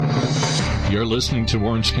You're listening to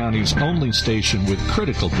Orange County's only station with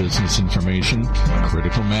critical business information,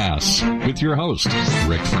 Critical Mass, with your host,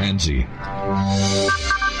 Rick Franzi.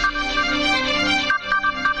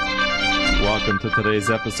 Welcome to today's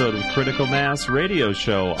episode of Critical Mass Radio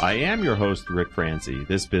Show. I am your host, Rick Franzi.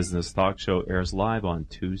 This business talk show airs live on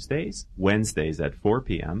Tuesdays, Wednesdays at 4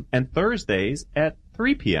 p.m., and Thursdays at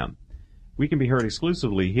 3 p.m. We can be heard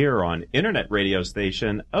exclusively here on internet radio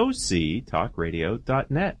station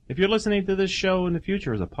octalkradio.net. If you're listening to this show in the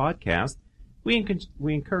future as a podcast, we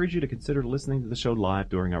encourage you to consider listening to the show live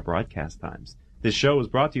during our broadcast times. This show is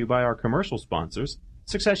brought to you by our commercial sponsors,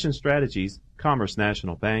 Succession Strategies, Commerce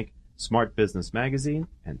National Bank, Smart Business Magazine,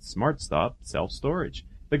 and SmartStop Self-Storage.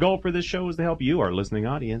 The goal for this show is to help you, our listening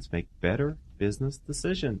audience, make better business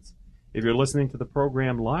decisions. If you're listening to the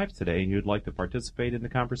program live today and you'd like to participate in the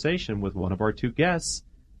conversation with one of our two guests,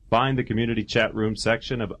 find the community chat room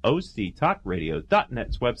section of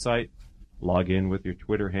octalkradio.net's website. Log in with your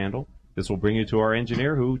Twitter handle. This will bring you to our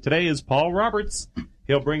engineer, who today is Paul Roberts.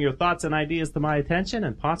 He'll bring your thoughts and ideas to my attention,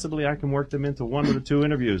 and possibly I can work them into one of the two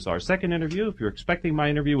interviews. Our second interview, if you're expecting my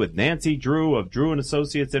interview with Nancy Drew of Drew &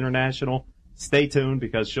 Associates International, stay tuned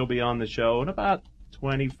because she'll be on the show in about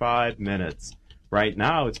 25 minutes. Right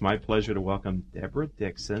now, it's my pleasure to welcome Deborah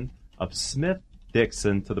Dixon of Smith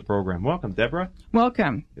Dixon to the program. Welcome, Deborah.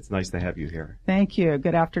 Welcome. It's nice to have you here. Thank you.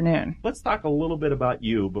 Good afternoon. Let's talk a little bit about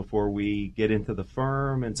you before we get into the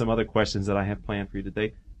firm and some other questions that I have planned for you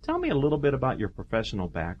today. Tell me a little bit about your professional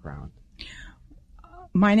background.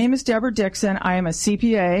 My name is Deborah Dixon. I am a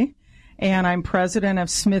CPA, and I'm president of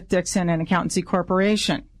Smith Dixon and Accountancy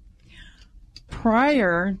Corporation.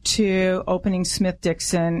 Prior to opening Smith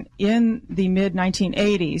Dixon in the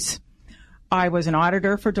mid-1980s, I was an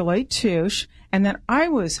auditor for Deloitte Touche, and then I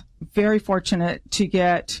was very fortunate to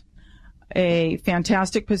get a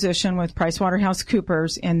fantastic position with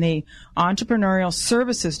PricewaterhouseCoopers in the Entrepreneurial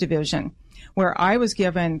Services Division, where I was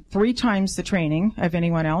given 3 times the training of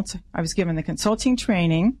anyone else. I was given the consulting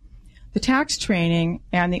training, the tax training,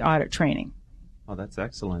 and the audit training. Oh, that's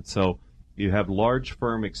excellent. So you have large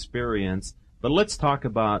firm experience. But let's talk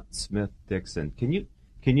about Smith Dixon. Can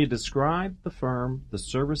you describe the firm, the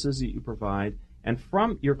services that you provide, and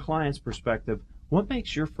from your client's perspective, what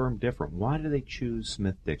makes your firm different? Why do they choose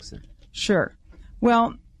Smith Dixon? Sure.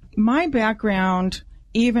 Well, my background,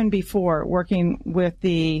 even before working with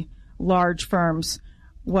the large firms,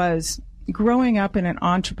 was growing up in an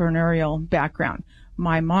entrepreneurial background.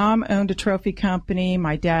 My mom owned a trophy company.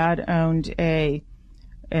 My dad owned an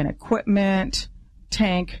equipment,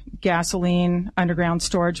 tank, gasoline, underground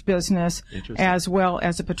storage business, as well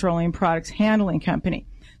as a petroleum products handling company.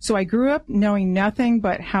 So I grew up knowing nothing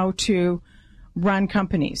but how to run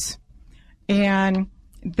companies. And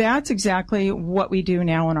that's exactly what we do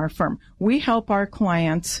now in our firm. We help our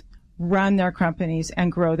clients run their companies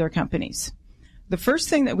and grow their companies. The first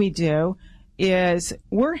thing that we do is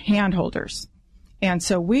we're handholders. And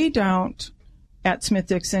so we don't, at Smith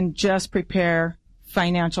Dixon, just prepare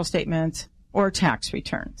financial statements or tax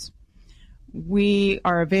returns. We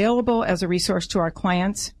are available as a resource to our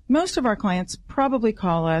clients. Most of our clients probably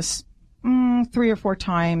call us 3 or 4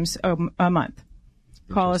 times a month.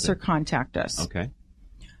 Call us or contact us. Okay.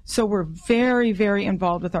 So we're very, very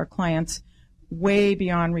involved with our clients, way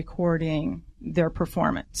beyond recording their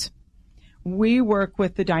performance. We work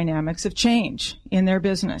with the dynamics of change in their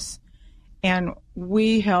business, and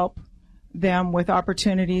we help them with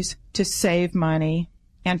opportunities to save money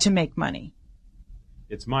and to make money.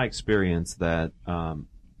 It's my experience that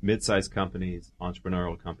mid-sized companies,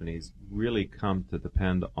 entrepreneurial companies, really come to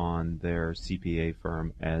depend on their CPA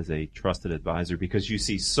firm as a trusted advisor because you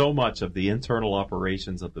see so much of the internal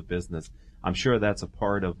operations of the business. I'm sure that's a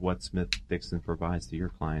part of what Smith Dixon provides to your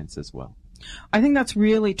clients as well. I think that's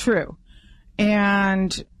really true.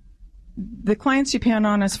 And the clients depend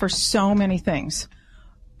on us for so many things.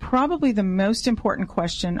 Probably the most important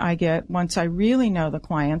question I get once I really know the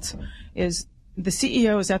clients is, the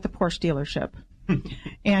CEO is at the Porsche dealership,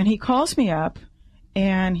 and he calls me up,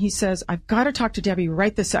 and he says, I've got to talk to Debbie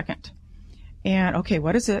right this second. And, okay,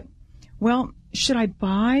 what is it? Well, should I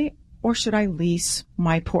buy or should I lease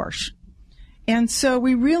my Porsche? And so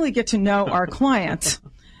we really get to know our clients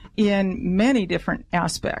in many different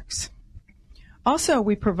aspects. Also,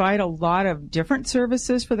 we provide a lot of different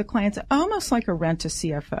services for the clients, almost like a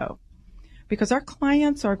rent-a-CFO, because our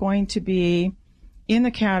clients are going to be in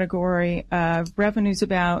the category of revenues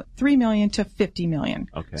about $3 million to $50 million.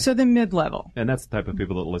 Okay. So the mid-level. And that's the type of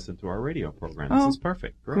people that listen to our radio program. This is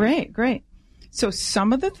perfect. Great. So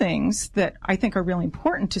some of the things that I think are really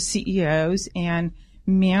important to CEOs and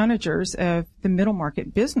managers of the middle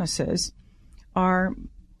market businesses are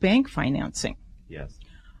bank financing. Yes.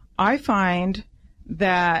 I find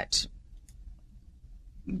that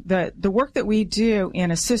the work that we do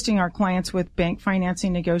in assisting our clients with bank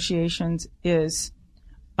financing negotiations is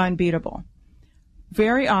unbeatable.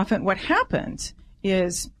 Very often what happens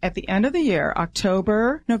is at the end of the year,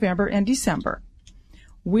 October, November, and December,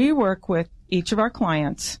 we work with each of our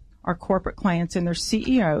clients, our corporate clients and their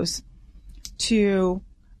CEOs, to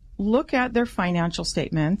look at their financial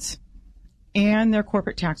statements and their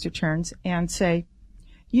corporate tax returns and say,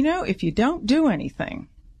 you know, if you don't do anything,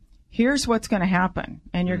 here's what's going to happen.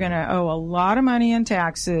 And you're going to owe a lot of money in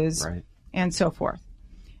taxes and so forth.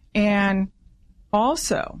 And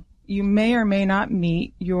also, you may or may not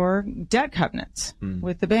meet your debt covenants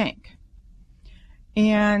with the bank.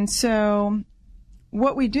 And so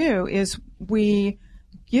what we do is we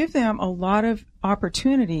give them a lot of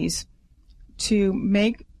opportunities to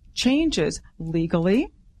make changes legally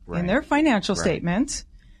in their financial statements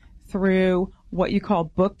through what you call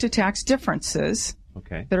book-to-tax differences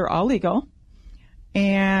that are all legal,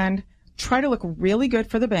 and try to look really good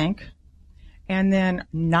for the bank and then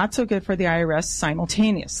not so good for the IRS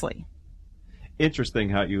simultaneously. Interesting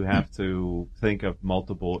how you have to think of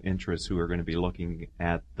multiple interests who are going to be looking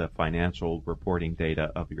at the financial reporting data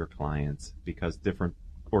of your clients, because different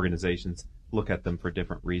organizations look at them for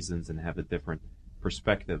different reasons and have a different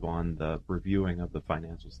perspective on the reviewing of the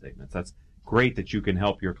financial statements. That's great that you can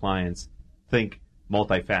help your clients think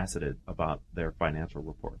multifaceted about their financial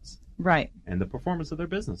reports. Right. And the performance of their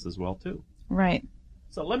business as well, too. Right.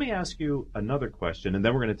 So let me ask you another question, and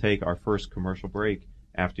then we're going to take our first commercial break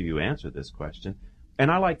after you answer this question.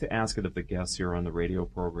 And I like to ask it of the guests here on the radio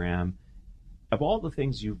program. Of all the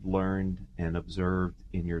things you've learned and observed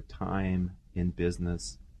in your time in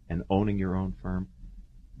business and owning your own firm,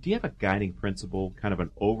 do you have a guiding principle, kind of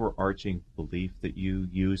an overarching belief that you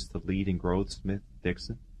use to lead and grow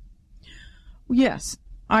Smith-Dixon? Yes.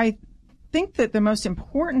 I think that the most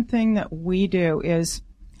important thing that we do is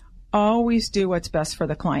always do what's best for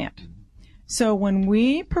the client. So when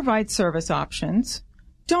we provide service options,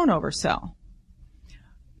 don't oversell.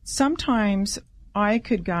 Sometimes I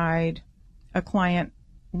could guide a client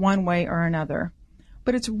one way or another,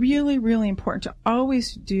 but it's really, really important to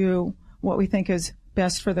always do what we think is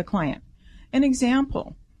best for the client. An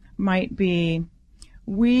example might be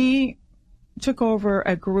we took over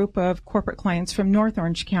a group of corporate clients from North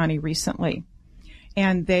Orange County recently,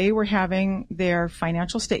 and they were having their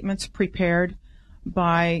financial statements prepared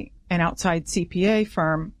by an outside CPA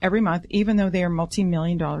firm every month, even though they're a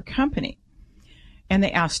multi-million-dollar company. And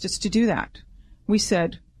they asked us to do that. We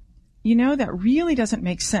said, you know, that really doesn't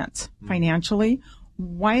make sense financially.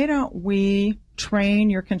 Why don't we train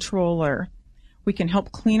your controller? We can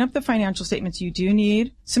help clean up the financial statements. You do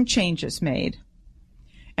need some changes made.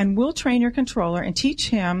 And we'll train your controller and teach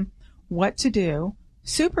him what to do,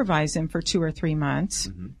 supervise him for 2 or 3 months,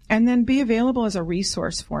 and then be available as a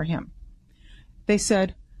resource for him. They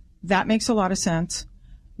said, that makes a lot of sense.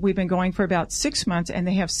 We've been going for about 6 months, and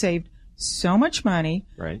they have saved so much money.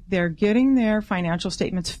 Right. They're getting their financial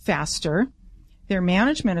statements faster. Their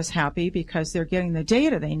management is happy because they're getting the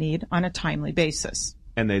data they need on a timely basis.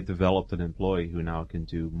 And they've developed an employee who now can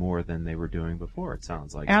do more than they were doing before, it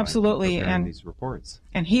sounds like. Absolutely. And these reports.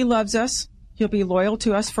 And he loves us. He'll be loyal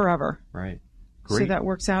to us forever. Right. Great. So that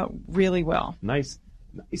works out really well. Nice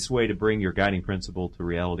way to bring your guiding principle to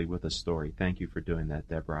reality with a story. Thank you for doing that,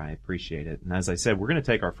 Deborah. I appreciate it. And as I said, we're going to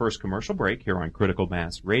take our first commercial break here on Critical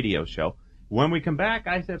Mass Radio Show. When we come back,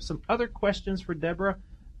 I have some other questions for Deborah,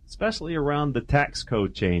 especially around the tax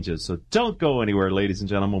code changes. So don't go anywhere, ladies and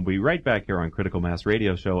gentlemen. We'll be right back here on Critical Mass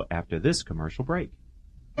Radio Show after this commercial break.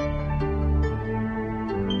 Got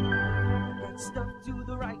stuff to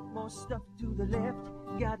the right, more stuff to the left.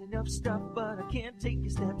 Got enough stuff, but I can't take a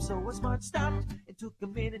step. So I smart stopped. It took a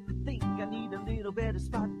minute to think. I need a little better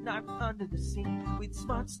spot, not under the sink. With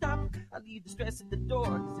Smart Stop, I leave the stress at the door,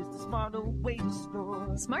 'cause it's the smarter way to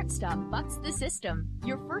store. Smart Stop bucks the system.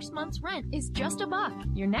 Your first month's rent is just $1.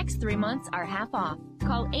 Your next 3 months are half off.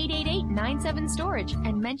 Call 888-97-STORAGE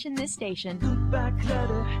and mention this station. Goodbye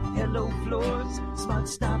clutter, hello floors. Smart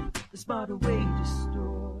Stop, the smarter way to store.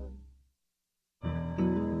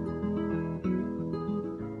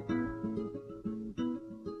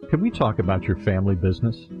 Can we talk about your family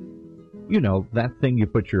business? You know, that thing you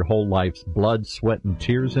put your whole life's blood, sweat, and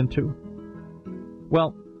tears into?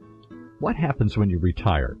 Well, what happens when you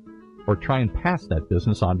retire or try and pass that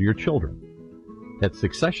business on to your children? At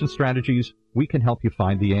Succession Strategies, we can help you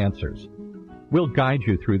find the answers. We'll guide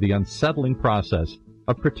you through the unsettling process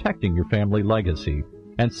of protecting your family legacy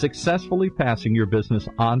and successfully passing your business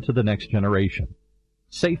on to the next generation,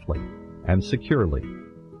 safely and securely.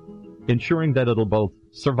 ensuring that it'll both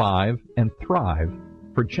survive and thrive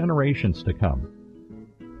for generations to come.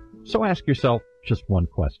 So ask yourself just one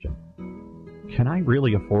question. Can I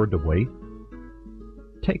really afford to wait?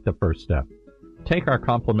 Take the first step. Take our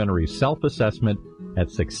complimentary self-assessment at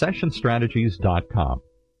successionstrategies.com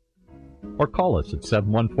or call us at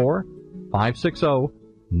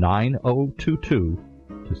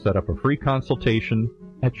 714-560-9022 to set up a free consultation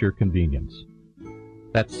at your convenience.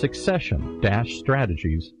 That's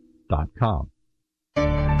succession-strategies.com.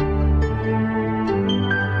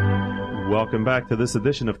 Welcome back to this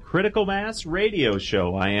edition of Critical Mass Radio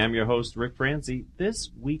Show. I am your host, Rick Franzi. This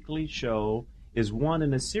weekly show is one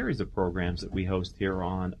in a series of programs that we host here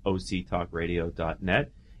on octalkradio.net.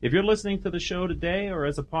 If you're listening to the show today or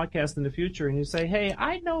as a podcast in the future and you say, hey,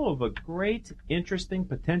 I know of a great, interesting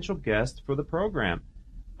potential guest for the program,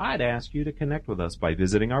 I'd ask you to connect with us by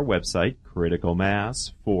visiting our website,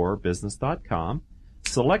 criticalmass4business.com.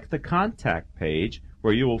 Select the contact page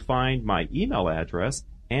where you will find my email address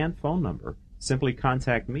and phone number. Simply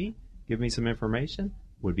contact me, give me some information.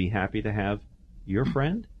 Would be happy to have your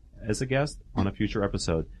friend as a guest on a future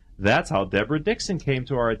episode. That's how Deborah Dixon came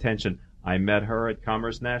to our attention. I met her at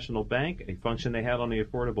Commerce National Bank, a function they had on the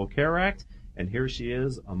Affordable Care Act, and here she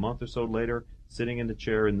is a month or so later sitting in the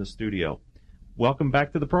chair in the studio. Welcome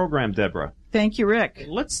back to the program, Deborah. Thank you, Rick.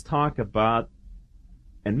 Let's talk about,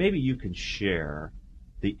 and maybe you can share,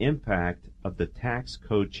 the impact of the tax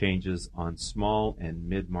code changes on small and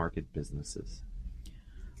mid-market businesses.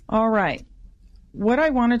 All right. What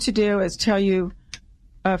I wanted to do is tell you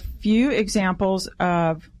a few examples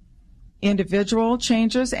of individual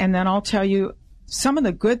changes, and then I'll tell you some of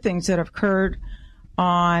the good things that have occurred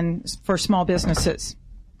for small businesses.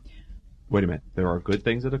 Wait a minute. There are good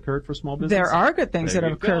things that occurred for small businesses? There are good things that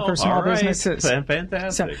have occurred for small businesses.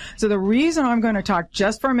 Fantastic. So the reason I'm going to talk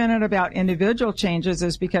just for a minute about individual changes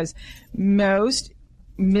is because most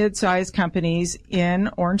mid-sized companies in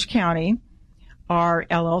Orange County are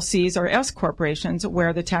LLCs or S corporations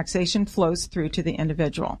where the taxation flows through to the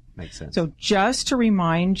individual. Makes sense. So just to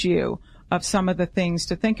remind you of some of the things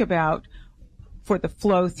to think about for the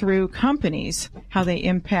flow-through companies, how they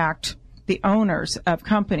impact the owners of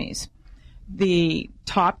companies. The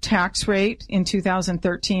top tax rate in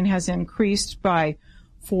 2013 has increased by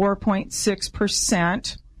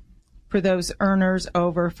 4.6% for those earners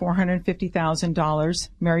over $450,000,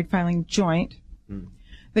 married filing joint.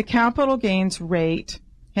 The capital gains rate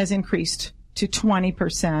has increased to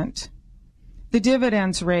 20%. The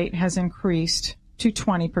dividends rate has increased to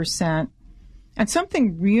 20%. And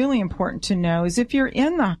something really important to know is if you're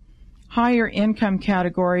in the higher income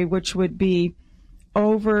category, which would be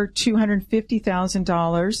over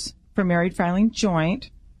 $250,000 for married filing joint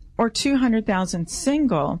or $200,000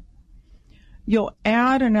 single, you'll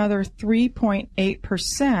add another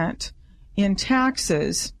 3.8% in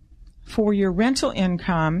taxes for your rental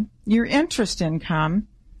income, your interest income,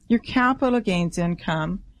 your capital gains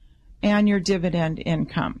income, and your dividend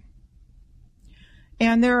income.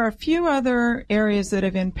 And there are a few other areas that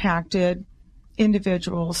have impacted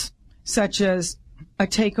individuals, such as a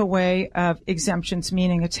takeaway of exemptions,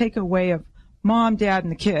 meaning a takeaway of mom, dad,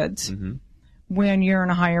 and the kids when you're in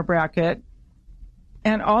a higher bracket.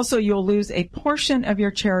 And also you'll lose a portion of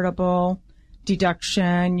your charitable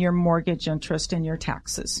deduction, your mortgage interest, and your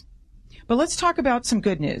taxes. But let's talk about some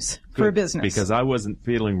good news for a business. Because I wasn't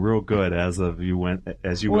feeling real good as you went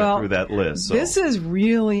through that list. So. This is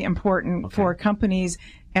really important for companies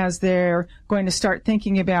as they're going to start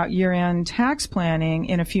thinking about year-end tax planning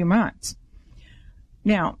in a few months.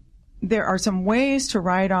 Now, there are some ways to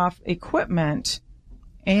write off equipment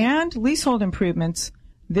and leasehold improvements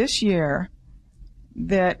this year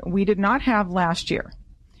that we did not have last year.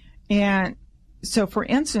 And so, for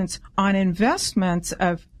instance, on investments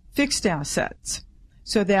of fixed assets,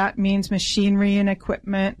 so that means machinery and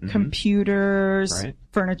equipment, computers,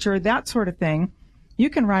 furniture, that sort of thing, you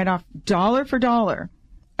can write off dollar for dollar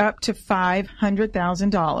up to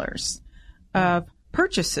 $500,000 of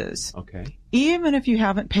purchases, even if you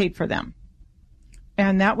haven't paid for them.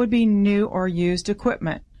 And that would be new or used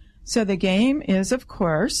equipment. So the game is, of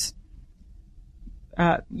course,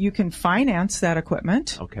 you can finance that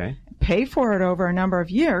equipment, pay for it over a number of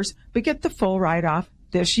years, but get the full write-off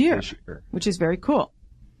this year, which is very cool.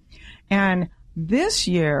 And this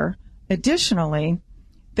year, additionally,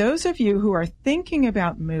 those of you who are thinking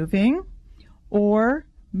about moving or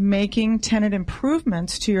making tenant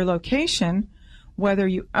improvements to your location, whether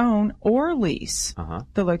you own or lease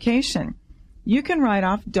the location, you can write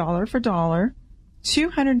off dollar for dollar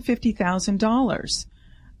 $250,000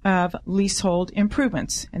 of leasehold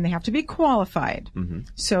improvements, and they have to be qualified.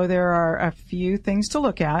 So there are a few things to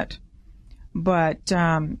look at. But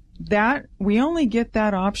that we only get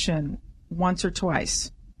that option once or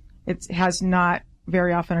twice. It has not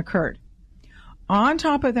very often occurred. On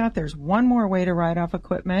top of that, there's one more way to write off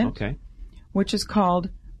equipment, Okay. which is called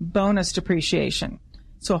bonus depreciation.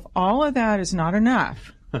 So if all of that is not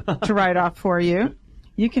enough to write off for you,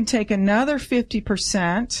 you can take another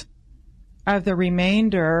 50% of the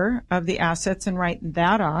remainder of the assets and write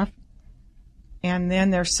that off. And then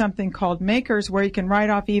there's something called makers where you can write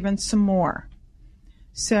off even some more.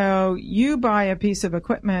 So you buy a piece of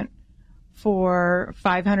equipment for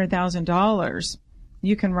 $500,000,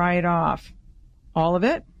 you can write off all of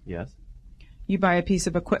it. Yes. You buy a piece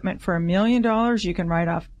of equipment for $1 million, you can write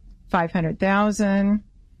off $500,000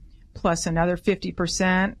 plus another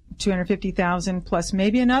 50%, $250,000 plus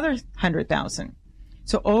maybe another $100,000.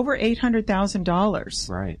 So over $800,000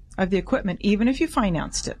 Right. of the equipment, even if you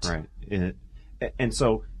financed it. Right. And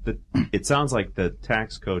so it sounds like the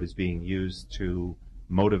tax code is being used to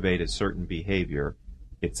motivate a certain behavior.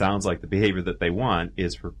 It sounds like the behavior that they want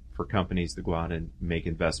is for companies to go out and make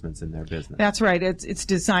investments in their business. That's right. It's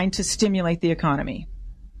designed to stimulate the economy.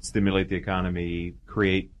 Stimulate the economy,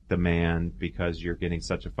 create demand because you're getting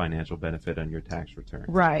such a financial benefit on your tax return.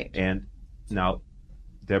 Right. And now,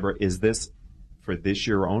 Deborah, is this for this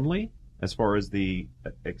year only as far as the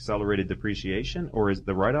accelerated depreciation, or is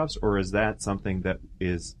the write-offs, or is that something that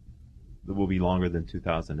will be longer than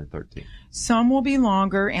 2013? Some will be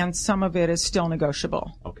longer, and some of it is still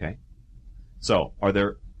negotiable. Okay. So, are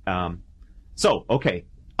there... okay.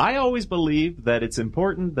 I always believe that it's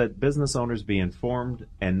important that business owners be informed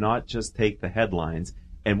and not just take the headlines.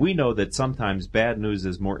 And we know that sometimes bad news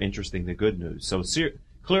is more interesting than good news. So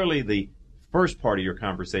clearly the first part of your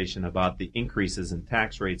conversation about the increases in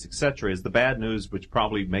tax rates, etc., is the bad news, which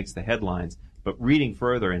probably makes the headlines. But reading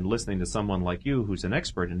further and listening to someone like you who's an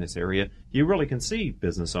expert in this area, you really can see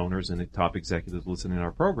business owners and top executives listening to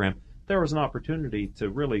our program. There is an opportunity to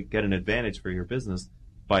really get an advantage for your business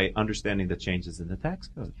by understanding the changes in the tax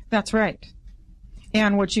code. That's right.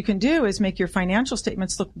 And what you can do is make your financial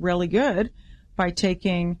statements look really good by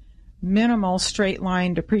taking minimal straight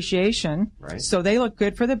line depreciation. Right. So they look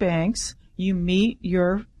good for the banks. You meet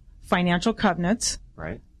your financial covenants.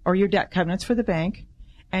 Right. Or your debt covenants for the bank,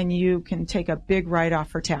 and you can take a big write-off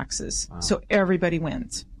for taxes. Wow. So everybody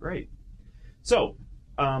wins. Great. So,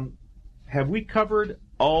 have we covered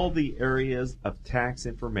all the areas of tax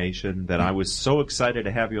information that I was so excited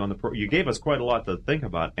to have you on the program? You gave us quite a lot to think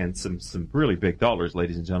about, and some really big dollars,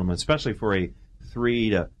 ladies and gentlemen, especially for a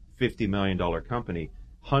 $3 to $50 million company.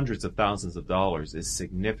 Hundreds of thousands of dollars is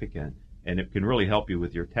significant, and it can really help you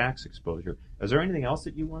with your tax exposure. Is there anything else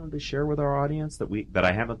that you wanted to share with our audience that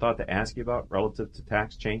I haven't thought to ask you about relative to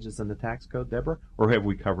tax changes in the tax code, Deborah? Or have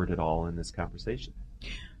we covered it all in this conversation?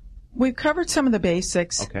 We've covered some of the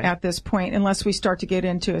basics at this point, unless we start to get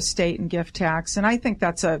into estate and gift tax, and I think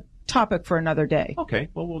that's a topic for another day. Okay,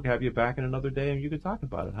 well, we'll have you back in another day, and you can talk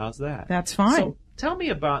about it. How's that? That's fine. So tell me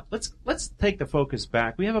about, let's take the focus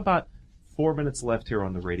back. We have about 4 minutes left here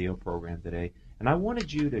on the radio program today, and I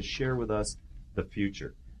wanted you to share with us the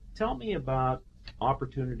future. Tell me about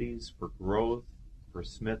opportunities for growth for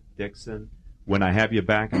Smith-Dixon. When I have you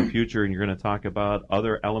back in the future and you're going to talk about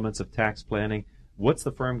other elements of tax planning, what's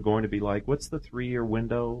the firm going to be like? What's the 3-year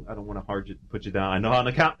window? I don't want to put you down. I know how an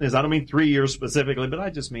accountant is. I don't mean 3 years specifically, but I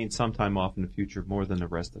just mean sometime off in the future more than the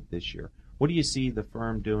rest of this year. What do you see the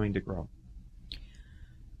firm doing to grow?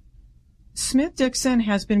 Smith-Dixon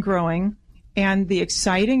has been growing, and the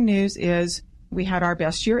exciting news is we had our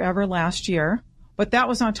best year ever last year, but that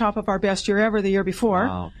was on top of our best year ever the year before.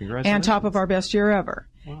 Wow, congratulations. And top of our best year ever.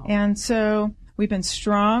 Wow. And so we've been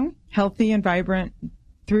strong, healthy, and vibrant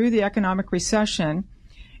through the economic recession.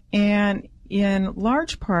 And in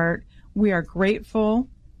large part, we are grateful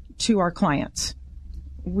to our clients.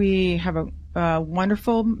 We have a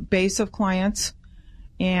wonderful base of clients,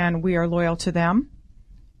 and we are loyal to them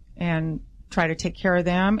and try to take care of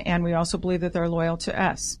them. And we also believe that they're loyal to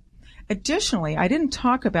us. Additionally, I didn't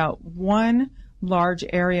talk about one large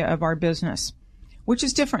area of our business, which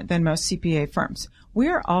is different than most CPA firms. We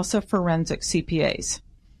are also forensic CPAs.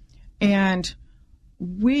 And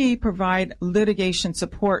we provide litigation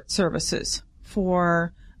support services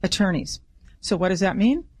for attorneys. So what does that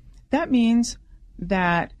mean? That means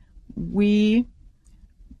that we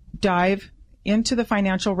dive into the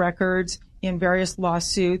financial records in various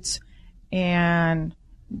lawsuits and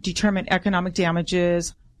determine economic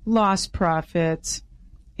damages, lost profits,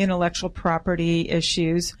 intellectual property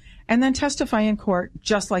issues, and then testify in court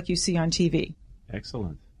just like you see on TV.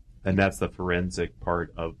 Excellent. And that's the forensic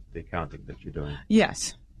part of the accounting that you're doing.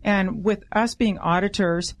 Yes. And with us being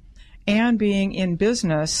auditors and being in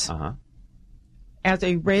business as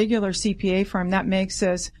a regular CPA firm, that makes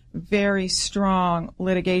us very strong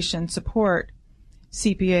litigation support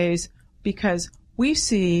CPAs because we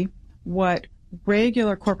see what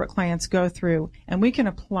regular corporate clients go through, and we can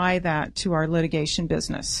apply that to our litigation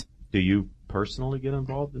business. Do you personally get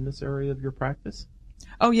involved in this area of your practice?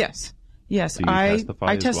 Oh, yes. Yes, Do you testify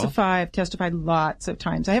I as testify. well? I've testified lots of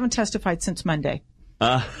times. I haven't testified since Monday.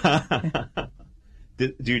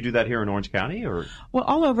 Do you do that here in Orange County, or? Well,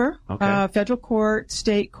 all over. Okay. Federal court,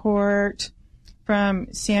 state court,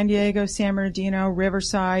 from San Diego, San Bernardino,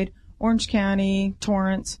 Riverside, Orange County,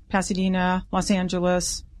 Torrance, Pasadena, Los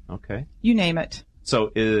Angeles, Okay. you name it.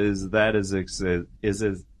 So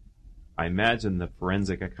I imagine the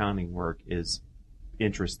forensic accounting work is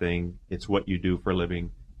interesting. It's what you do for a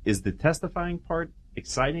living. Is the testifying part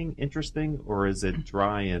exciting, interesting, or is it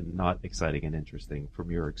dry and not exciting and interesting from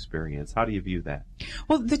your experience? How do you view that?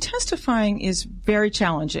 Well, the testifying is very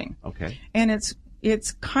challenging. Okay. And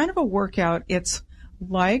it's kind of a workout. It's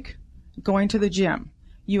like going to the gym.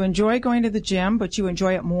 You enjoy going to the gym, but you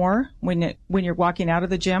enjoy it more when you're walking out of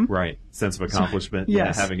the gym. Right. Sense of accomplishment,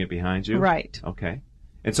 yes. having it behind you. Right. Okay.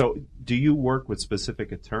 And so do you work with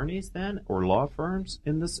specific attorneys then, or law firms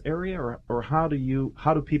in this area, or how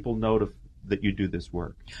do people know that you do this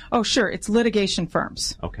work? Oh, sure. It's litigation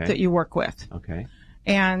firms Okay. that you work with. Okay.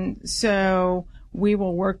 And so we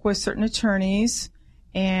will work with certain attorneys,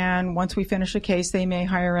 and once we finish a case, they may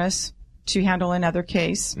hire us to handle another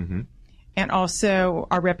case. Mm-hmm. And also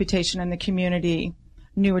our reputation in the community,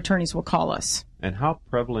 new attorneys will call us. And how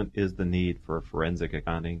prevalent is the need for forensic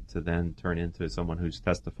accounting to then turn into someone who's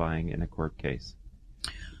testifying in a court case?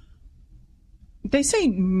 They say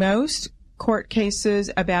most court cases,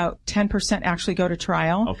 about 10% actually go to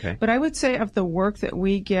trial. Okay. But I would say of the work that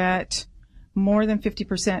we get, more than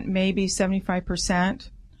 50%, maybe 75%,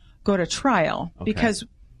 go to trial Okay. because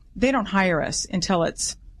they don't hire us until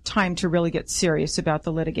it's time to really get serious about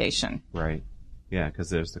the litigation. Right. Yeah, because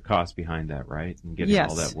there's the cost behind that, right? And getting Yes.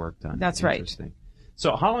 all that work done. That's right. Interesting.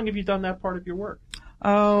 So how long have you done that part of your work?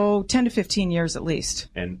 Oh, 10 to 15 years at least.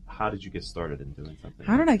 And how did you get started in doing something?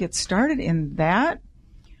 How did I get started in that?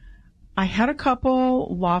 I had a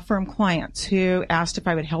couple law firm clients who asked if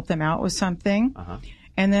I would help them out with something. Uh-huh.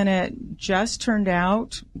 And then it just turned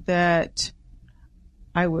out that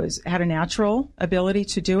I had a natural ability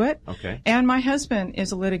to do it. Okay. And my husband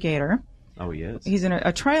is a litigator. Oh, he is. He's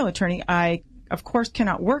a trial attorney. I, of course,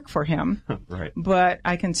 cannot work for him, Right. but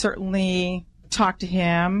I can certainly talk to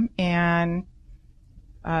him and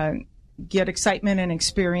get excitement and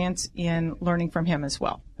experience in learning from him as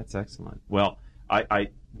well. That's excellent. Well, I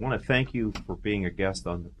want to thank you for being a guest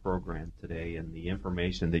on the program today, and the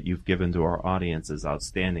information that you've given to our audience is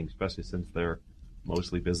outstanding, especially since they're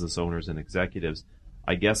mostly business owners and executives.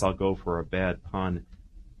 I guess I'll go for a bad pun.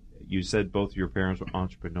 You said both your parents were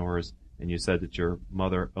entrepreneurs, and you said that your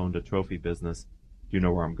mother owned a trophy business. You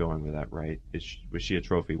know where I'm going with that, right? Was she a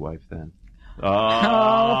trophy wife then?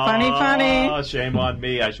 Oh, funny. Shame on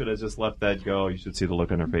me. I should have just let that go. You should see the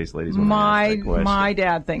look on her face, ladies, when I asked that question. My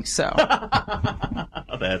dad thinks so.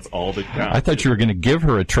 That's all that counts. I thought you were going to give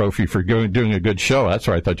her a trophy for doing a good show. That's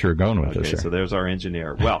where I thought you were going with Okay, this. so there's our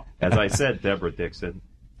engineer. Well, as I said, Deborah Dixon,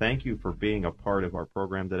 thank you for being a part of our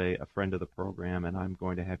program today, a friend of the program, and I'm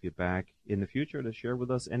going to have you back in the future to share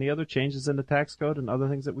with us any other changes in the tax code and other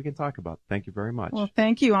things that we can talk about. Thank you very much. Well,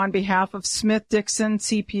 thank you on behalf of Smith Dixon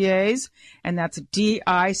CPAs, and that's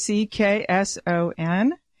DICKSON.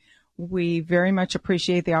 We very much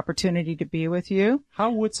appreciate the opportunity to be with you.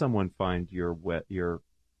 How would someone find your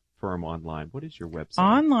firm online? What is your website?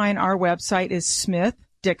 Online, our website is Smith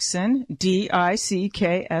Dixon,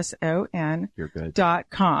 DICKSON. You're good.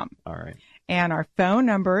 .com. All right. And our phone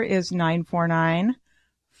number is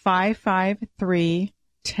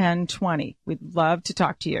 949-553-1020. We'd love to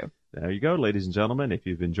talk to you. There you go, ladies and gentlemen. If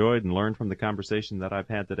you've enjoyed and learned from the conversation that I've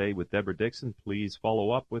had today with Deborah Dixon, please follow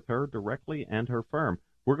up with her directly and her firm.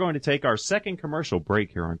 We're going to take our second commercial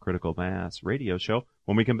break here on Critical Mass Radio Show.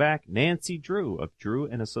 When we come back, Nancy Drew of Drew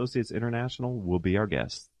 & Associates International will be our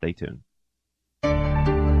guest. Stay tuned.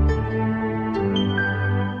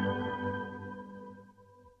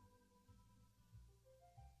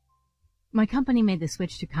 My company made the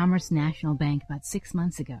switch to Commerce National Bank about 6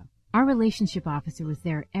 months ago. Our relationship officer was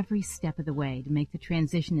there every step of the way to make the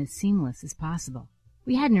transition as seamless as possible.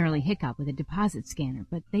 We had an early hiccup with a deposit scanner,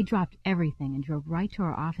 but they dropped everything and drove right to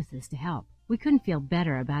our offices to help. We couldn't feel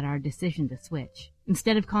better about our decision to switch.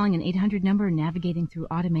 Instead of calling an 800 number and navigating through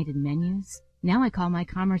automated menus, now I call my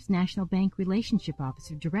Commerce National Bank relationship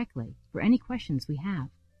officer directly for any questions we have.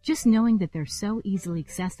 Just knowing that they're so easily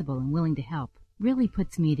accessible and willing to help really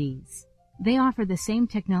puts me at ease. They offer the same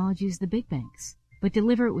technology as the big banks. but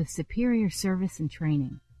deliver it with superior service and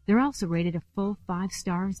training. They're also rated a full 5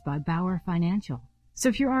 stars by Bauer Financial. So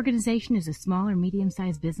if your organization is a small or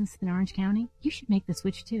medium-sized business in Orange County, you should make the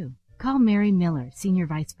switch too. Call Mary Miller, Senior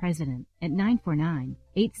Vice President, at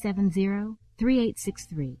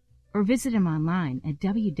 949-870-3863 or visit him online at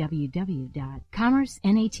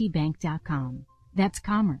www.commercenatbank.com. That's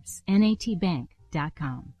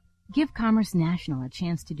commercenatbank.com. Give Commerce National a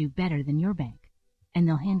chance to do better than your bank, and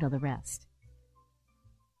they'll handle the rest.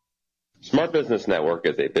 Smart Business Network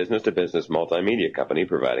is a business-to-business multimedia company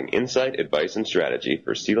providing insight, advice, and strategy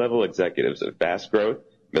for C-level executives of fast-growth,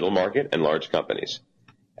 middle-market, and large companies.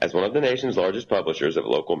 As one of the nation's largest publishers of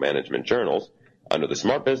local management journals, under the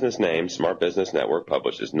Smart Business name, Smart Business Network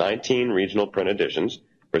publishes 19 regional print editions,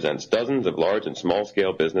 presents dozens of large and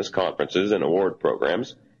small-scale business conferences and award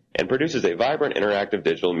programs, and produces a vibrant interactive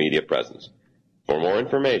digital media presence. For more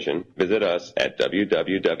information, visit us at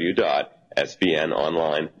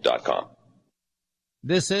www.sbnonline.com.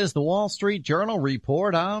 This is the Wall Street Journal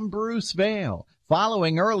Report. I'm Bruce Vail.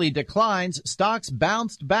 Following early declines, stocks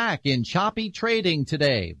bounced back in choppy trading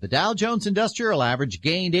today. The Dow Jones Industrial Average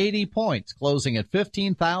gained 80 points, closing at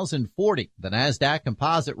 15,040. The Nasdaq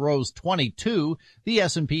Composite rose 22. The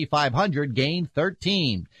S&P 500 gained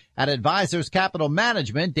 13. At Advisors Capital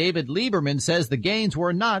Management, David Lieberman says the gains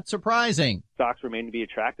were not surprising. Stocks remain to be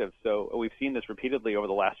attractive. So we've seen this repeatedly over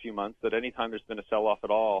the last few months, that anytime there's been a sell-off at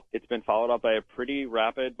all, it's been followed up by a pretty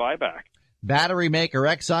rapid buyback. Battery maker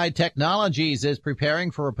Exide Technologies is preparing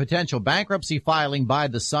for a potential bankruptcy filing by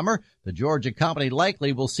the summer. The Georgia company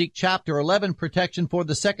likely will seek Chapter 11 protection for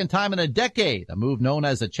the second time in a decade, a move known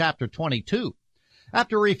as a Chapter 22.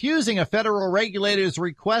 After refusing a federal regulator's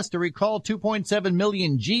request to recall 2.7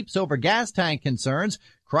 million Jeeps over gas tank concerns,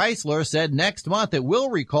 Chrysler said next month it will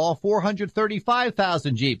recall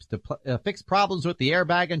 435,000 Jeeps to fix problems with the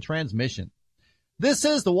airbag and transmission. This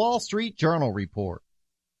is the Wall Street Journal Report.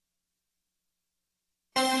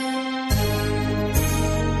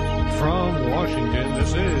 From Washington, this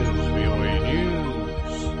is VOA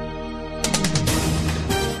News.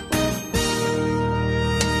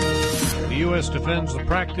 The U.S. defends the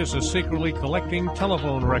practice of secretly collecting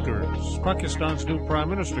telephone records. Pakistan's new prime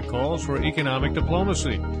minister calls for economic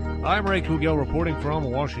diplomacy. I'm Ray Kugel reporting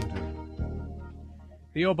from Washington.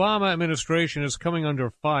 The Obama administration is coming under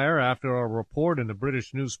fire after a report in the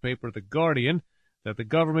British newspaper The Guardian that the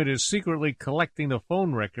government is secretly collecting the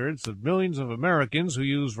phone records of millions of Americans who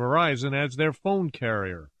use Verizon as their phone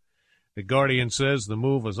carrier. The Guardian says the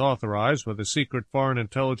move was authorized by the secret Foreign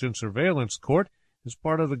Intelligence Surveillance Court as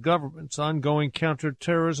part of the government's ongoing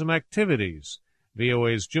counterterrorism activities.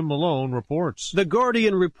 VOA's Jim Malone reports. The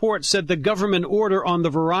Guardian report said the government order on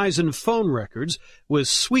the Verizon phone records was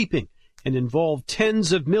sweeping and involved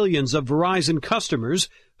tens of millions of Verizon customers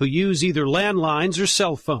who use either landlines or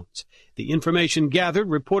cell phones. The information gathered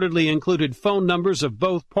reportedly included phone numbers of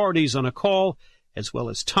both parties on a call, as well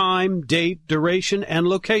as time, date, duration, and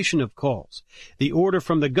location of calls. The order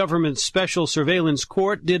from the government's Special Surveillance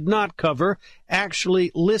Court did not cover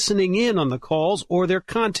actually listening in on the calls or their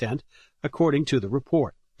content, according to the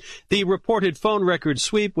report. The reported phone record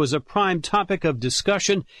sweep was a prime topic of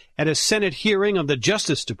discussion at a Senate hearing on the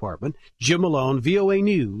Justice Department. Jim Malone, VOA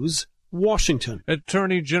News, Washington.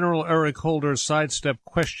 Attorney General Eric Holder sidestepped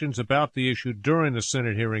questions about the issue during the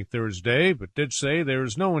Senate hearing Thursday, but did say there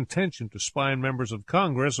is no intention to spy on members of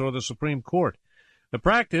Congress or the Supreme Court. The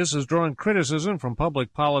practice is drawing criticism from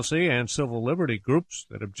public policy and civil liberty groups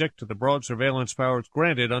that object to the broad surveillance powers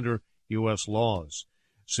granted under U.S. laws.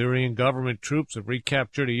 Syrian government troops have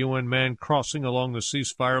recaptured a UN manned crossing along the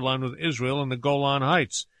ceasefire line with Israel in the Golan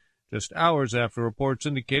Heights, just hours after reports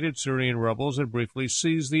indicated Syrian rebels had briefly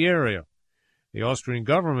seized the area. The Austrian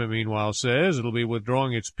government, meanwhile, says it'll be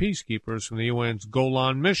withdrawing its peacekeepers from the UN's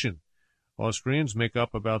Golan mission. Austrians make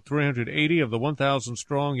up about 380 of the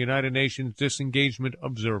 1,000-strong United Nations Disengagement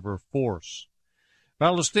Observer Force.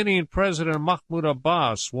 Palestinian President Mahmoud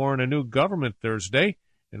Abbas swore in a new government Thursday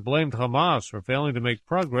and blamed Hamas for failing to make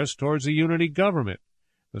progress towards a unity government.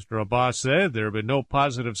 Mr. Abbas said there have been no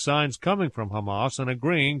positive signs coming from Hamas on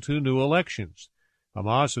agreeing to new elections.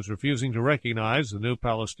 Hamas is refusing to recognize the new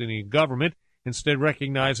Palestinian government, instead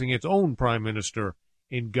recognizing its own prime minister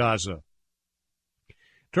in Gaza.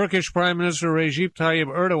 Turkish Prime Minister Recep Tayyip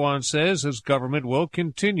Erdogan says his government will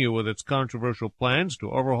continue with its controversial plans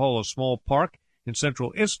to overhaul a small park in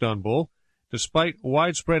central Istanbul, despite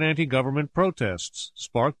widespread anti-government protests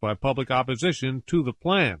sparked by public opposition to the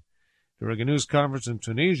plan. During a news conference in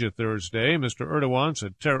Tunisia Thursday, Mr. Erdogan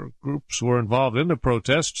said terror groups were involved in the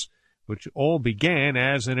protests, which all began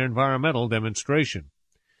as an environmental demonstration.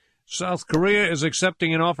 South Korea is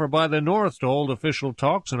accepting an offer by the North to hold official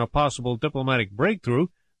talks on a possible diplomatic breakthrough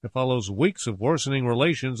that follows weeks of worsening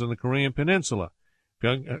relations in the Korean Peninsula.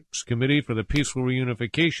 Pyongyang's Committee for the Peaceful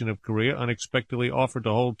Reunification of Korea unexpectedly offered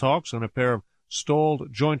to hold talks on a pair of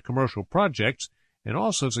stalled joint commercial projects and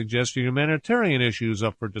also suggested humanitarian issues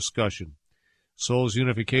up for discussion. Seoul's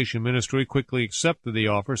Unification Ministry quickly accepted the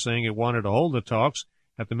offer, saying it wanted to hold the talks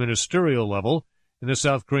at the ministerial level in the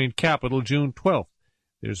South Korean capital June 12th.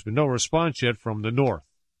 There's been no response yet from the North.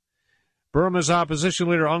 Burma's opposition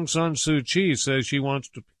leader Aung San Suu Kyi says she wants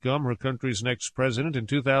to become her country's next president in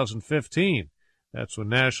 2015. That's when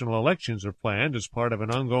national elections are planned as part of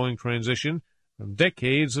an ongoing transition from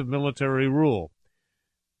decades of military rule.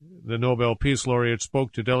 The Nobel Peace Laureate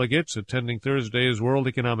spoke to delegates attending Thursday's World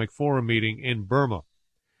Economic Forum meeting in Burma.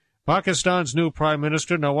 Pakistan's new Prime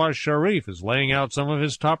Minister Nawaz Sharif is laying out some of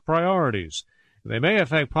his top priorities. They may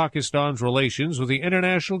affect Pakistan's relations with the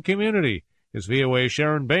international community, as VOA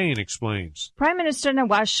Sharon Bain explains. Prime Minister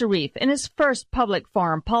Nawaz Sharif, in his first public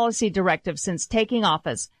foreign policy directive since taking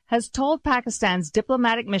office, has told Pakistan's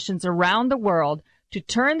diplomatic missions around the world to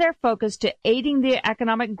turn their focus to aiding the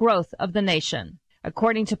economic growth of the nation.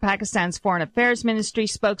 According to Pakistan's Foreign Affairs Ministry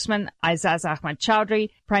spokesman Aizaz Ahmad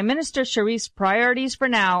Chowdhury, Prime Minister Sharif's priorities for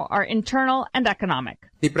now are internal and economic.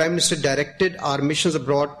 The Prime Minister directed our missions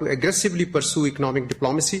abroad to aggressively pursue economic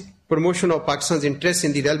diplomacy, promotion of Pakistan's interests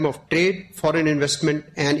in the realm of trade, foreign investment,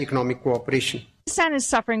 and economic cooperation. Pakistan is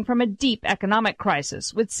suffering from a deep economic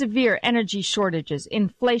crisis with severe energy shortages,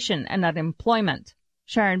 inflation, and unemployment.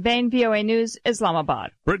 Sharon Bain, VOA News,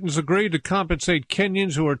 Islamabad. Britain's agreed to compensate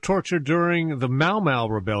Kenyans who were tortured during the Mau Mau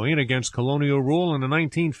rebellion against colonial rule in the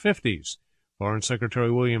 1950s. Foreign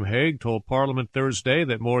Secretary William Hague told Parliament Thursday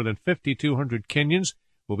that more than 5,200 Kenyans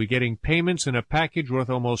will be getting payments in a package worth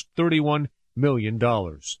almost $31 million.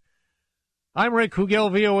 I'm Rick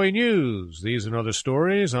Hugel, VOA News. These and other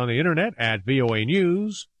stories on the internet at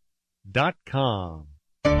voanews.com.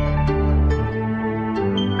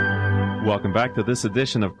 Welcome back to this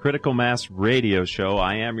edition of Critical Mass Radio Show.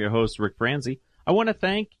 I am your host, Rick Franzi. I want to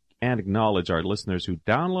thank and acknowledge our listeners who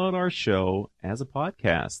download our show as a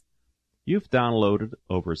podcast. You've downloaded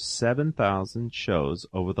over 7,000 shows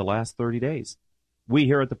over the last 30 days. We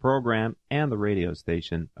here at the program and the radio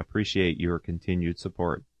station appreciate your continued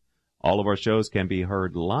support. All of our shows can be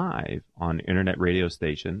heard live on internet radio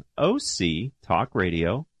station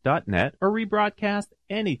octalkradio.net or rebroadcast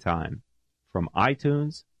anytime from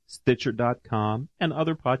iTunes, Stitcher.com, and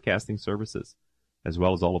other podcasting services, as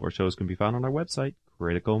well as all of our shows can be found on our website,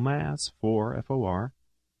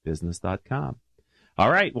 criticalmass4business.com.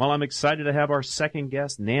 All right, well, I'm excited to have our second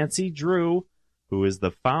guest, Nancy Drew, who is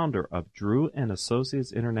the founder of Drew &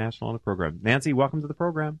 Associates International on the program. Nancy, welcome to the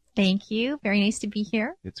program. Thank you. Very nice to be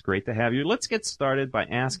here. It's great to have you. Let's get started by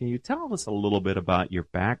asking you, tell us a little bit about your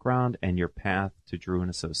background and your path to Drew &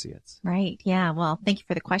 Associates. Right, yeah, well, thank you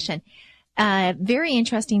for the question. Very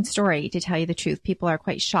interesting story, to tell you the truth. People are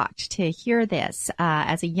quite shocked to hear this.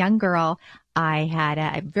 As a young girl, I had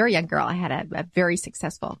a very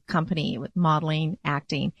successful company with modeling,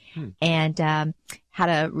 acting, and had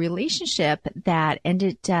a relationship that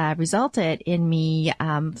resulted in me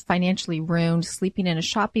financially ruined, sleeping in a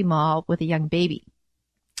shopping mall with a young baby.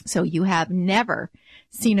 So you have never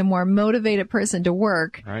seen a more motivated person to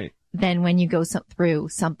work than when you go through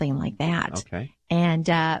something like that. Okay. And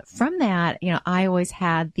from that, I always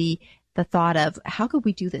had the thought of how could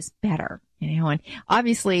we do this better? And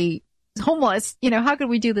obviously homeless, how could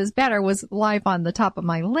we do this better was live on the top of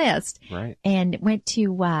my list. Right. And went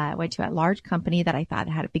to a large company that I thought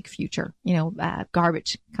had a big future,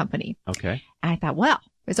 garbage company. Okay. And I thought, well,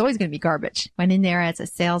 there's always going to be garbage. Went in there as a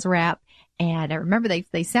sales rep. And I remember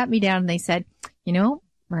they sat me down and they said, we're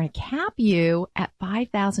going to cap you at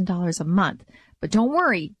 $5,000 a month. But don't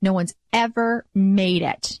worry, no one's ever made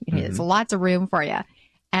it. There's lots of room for you.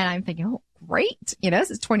 And I'm thinking, oh, great. This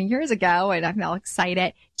is 20 years ago, and I'm all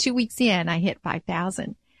excited. 2 weeks in, I hit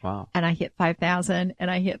 5,000. Wow. And I hit 5,000, and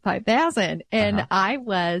I hit 5,000. And I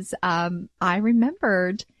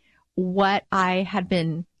remembered what I had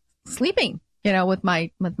been sleeping, with my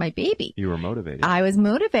baby. You were motivated. I was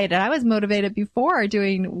motivated. I was motivated before,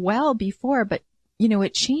 doing well before, but,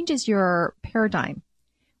 it changes your paradigm.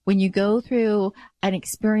 When you go through an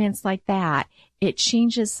experience like that, it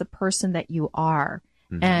changes the person that you are.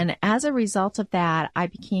 Mm-hmm. And as a result of that, I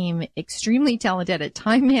became extremely talented at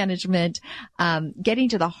time management, getting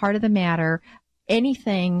to the heart of the matter.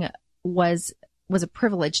 Anything was a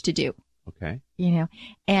privilege to do. Okay.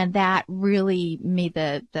 And that really made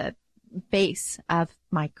the base of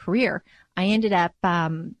my career. I ended up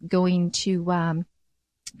going to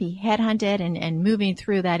be headhunted and moving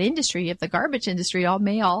through that industry of the garbage industry, all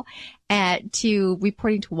male, to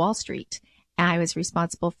reporting to Wall Street. I was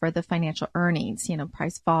responsible for the financial earnings,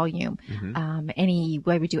 price volume, any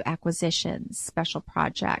way we do acquisitions, special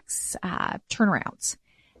projects, turnarounds.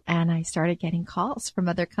 And I started getting calls from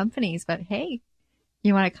other companies, but hey,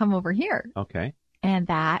 you want to come over here? Okay. And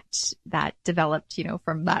that developed,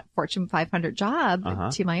 from that Fortune 500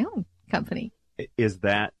 job to my own company. Is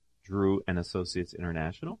that Drew and Associates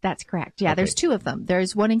International? That's correct. Yeah, Okay. There's two of them.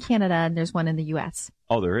 There's one in Canada and there's one in the U.S.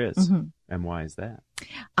 Oh, there is? Mhm. And why is that?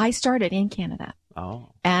 I started in Canada. Oh.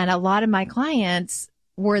 And a lot of my clients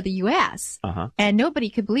were the U.S. Uh-huh. And nobody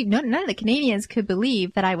could believe, none of the Canadians could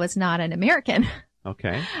believe that I was not an American.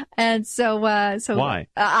 Okay. And so Why?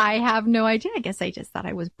 I have no idea. I guess I just thought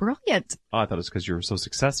I was brilliant. Oh, I thought it was because you were so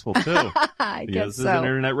successful, too. I This guess is an so.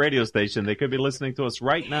 internet radio station. They could be listening to us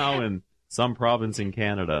right now in some province in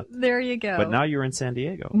Canada. There you go. But now you're in San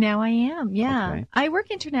Diego. Now I am. Yeah. Okay. I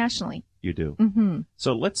work internationally. You do. Mm-hmm.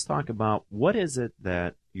 So let's talk about what is it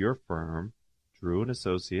that your firm, Drew and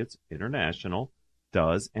Associates International,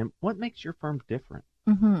 does, and what makes your firm different?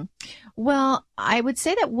 Mm-hmm. Well, I would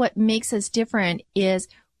say that what makes us different is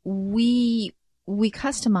we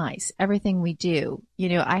customize everything we do.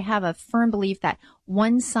 I have a firm belief that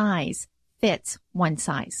one size fits one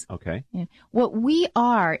size. Okay. What we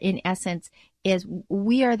are, in essence, is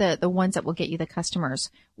we are the ones that will get you the customers.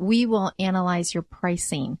 We will analyze your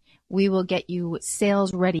pricing. We will get you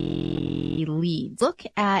sales ready leads. Look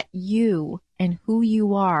at you and who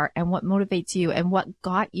you are and what motivates you and what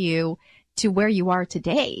got you to where you are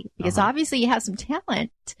today. Because obviously you have some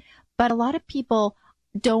talent, but a lot of people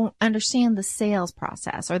don't understand the sales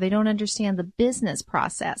process or they don't understand the business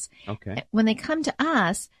process. Okay. When they come to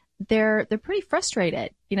us, they're pretty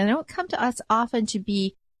frustrated. They don't come to us often to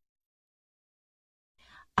be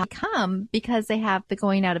come because they have the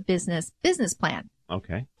going out of business plan.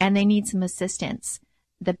 Okay. And they need some assistance.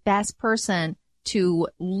 The best person to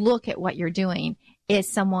look at what you're doing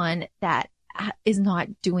is someone that is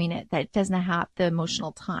not doing it, that doesn't have the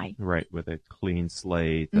emotional tie. Right, with a clean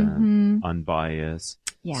slate, unbiased.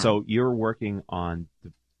 Yeah. So you're working on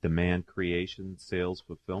demand creation, sales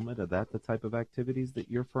fulfillment. Are that the type of activities that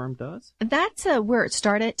your firm does? That's where it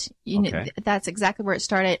started. That's exactly where it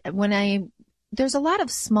started. There's a lot of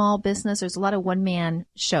small business. There's a lot of one-man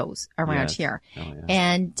shows around here. Oh, yeah.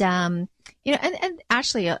 And, and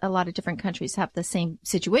actually a lot of different countries have the same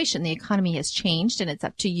situation. The economy has changed and it's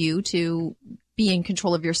up to you to be in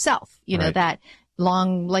control of yourself. Right. That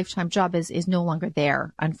long lifetime job is no longer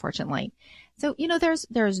there, unfortunately. So,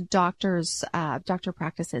 there's doctors, doctor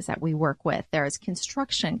practices that we work with. There's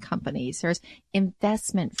construction companies. There's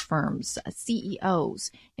investment firms, CEOs.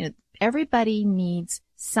 Everybody needs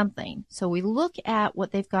something. So we look at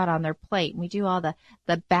what they've got on their plate and we do all the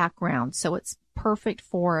background. So it's perfect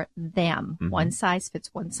for them. Mm-hmm. One size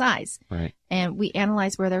fits one size. Right. And we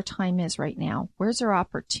analyze where their time is right now. Where's their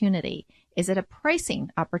opportunity? Is it a pricing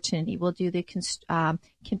opportunity? We'll do the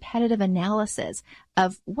competitive analysis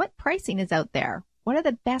of what pricing is out there. What are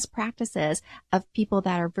the best practices of people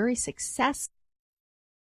that are very successful?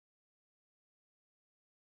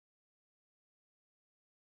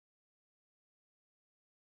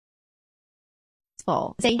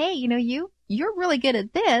 Say, hey, you're really good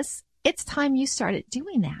at this. It's time you started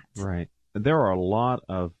doing that. Right. There are a lot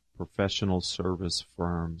of professional service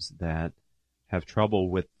firms that have trouble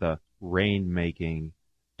with the rainmaking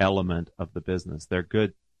element of the business. They're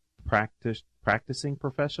good practicing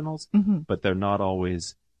professionals, but they're not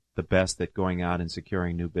always the best at going out and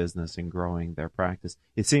securing new business and growing their practice.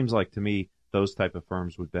 It seems like to me those type of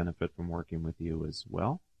firms would benefit from working with you as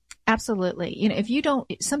well. Absolutely. If you don't,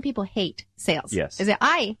 some people hate sales. Yes. They say,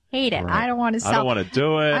 I hate it. Right. I don't want to sell. I don't want to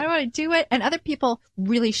do it. I don't want to do it. And other people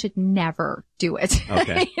really should never do it.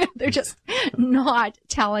 Okay. They're just not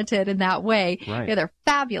talented in that way. Right. They're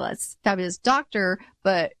fabulous doctor,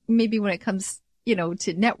 but maybe when it comes, to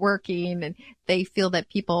networking and they feel that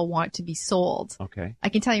people want to be sold. Okay. I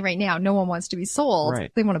can tell you right now, no one wants to be sold.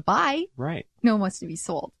 Right. They want to buy. Right. No one wants to be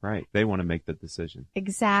sold. Right. They want to make the decision.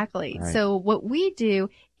 Exactly. Right. So what we do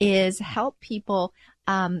is help people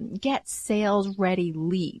get sales ready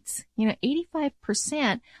leads.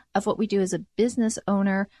 85% of what we do as a business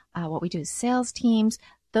owner, what we do as sales teams,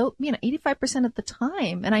 though, 85% of the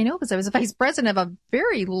time, and I know because I was a vice president of a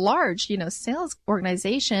very large, sales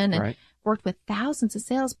organization and worked with thousands of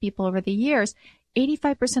salespeople over the years,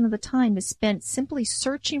 85% of the time is spent simply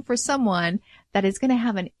searching for someone that is going to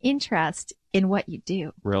have an interest in what you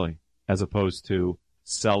do. Really? As opposed to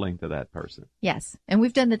selling to that person. Yes. And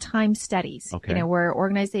we've done the time studies, Okay. Where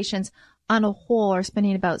organizations on a whole are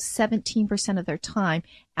spending about 17% of their time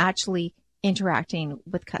actually interacting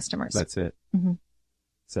with customers. That's it. Mm-hmm.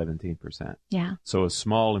 17%. Yeah. So a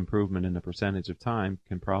small improvement in the percentage of time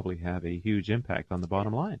can probably have a huge impact on the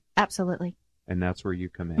bottom line. Absolutely. And that's where you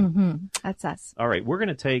come in. Mm-hmm. That's us. All right, we're going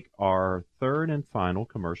to take our third and final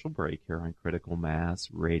commercial break here on Critical Mass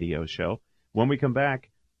Radio Show. When we come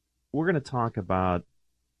back, we're going to talk about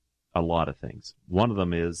a lot of things. One of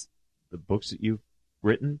them is the books that you've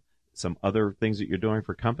written, some other things that you're doing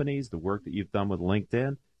for companies, the work that you've done with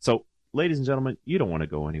LinkedIn. So, ladies and gentlemen, you don't want to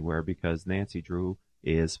go anywhere because Nancy Drew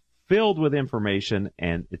is filled with information,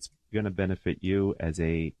 and it's going to benefit you as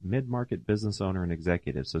a mid-market business owner and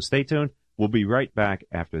executive. So stay tuned. We'll be right back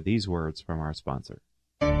after these words from our sponsor.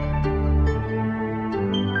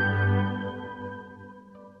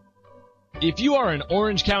 If you are an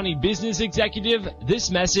Orange County business executive, this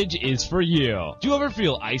message is for you. Do you ever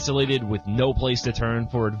feel isolated with no place to turn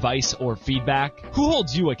for advice or feedback? Who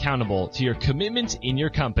holds you accountable to your commitments in your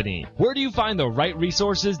company? Where do you find the right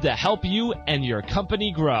resources to help you and your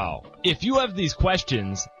company grow? If you have these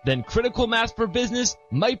questions, then Critical Mass for Business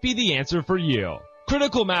might be the answer for you.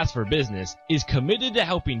 Critical Mass for Business is committed to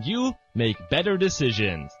helping you make better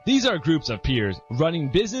decisions. These are groups of peers running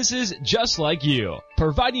businesses just like you,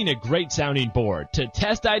 providing a great sounding board to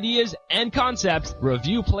test ideas and concepts,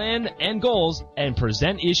 review plan and goals, and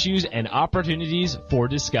present issues and opportunities for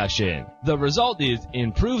discussion. The result is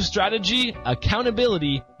improved strategy,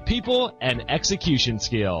 accountability, people, and execution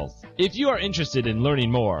skills. If you are interested in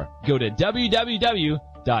learning more, go to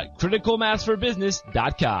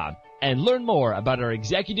www.criticalmassforbusiness.com. and learn more about our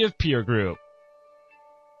executive peer group.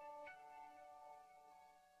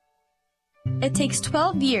 It takes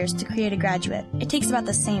 12 years to create a graduate. It takes about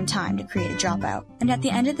the same time to create a dropout. And at the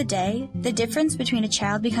end of the day, the difference between a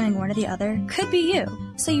child becoming one or the other could be you.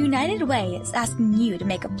 So United Way is asking you to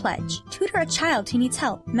make a pledge. Tutor a child who needs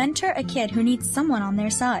help. Mentor a kid who needs someone on their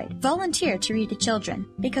side. Volunteer to read to children.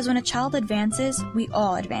 Because when a child advances, we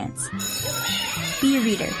all advance. Be a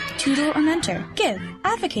reader, tutor, or mentor. Give,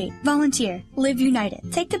 advocate, volunteer, live united.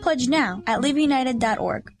 Take the pledge now at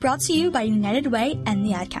liveunited.org. Brought to you by United Way and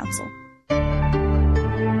the Ad Council.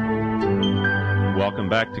 Welcome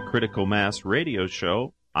back to Critical Mass Radio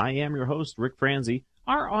Show. I am your host, Rick Franzi.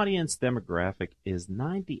 Our audience demographic is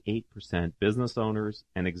 98% business owners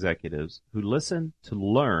and executives who listen to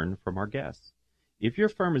learn from our guests. If your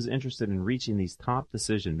firm is interested in reaching these top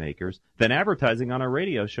decision makers, then advertising on our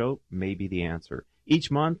radio show may be the answer.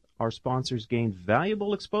 Each month, our sponsors gain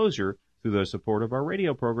valuable exposure through their support of our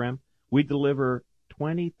radio program. We deliver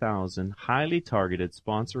 20,000 highly targeted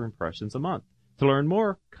sponsor impressions a month. To learn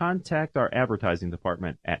more, contact our advertising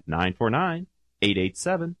department at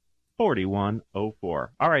 949-887-4104.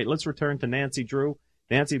 All right, let's return to Nancy Drew.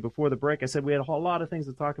 Nancy, before the break, I said we had a whole lot of things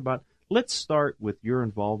to talk about. Let's start with your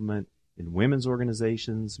involvement in women's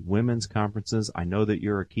organizations, women's conferences. I know that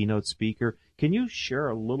you're a keynote speaker. Can you share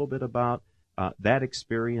a little bit about that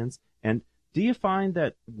experience? And do you find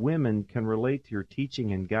that women can relate to your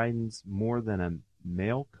teaching and guidance more than a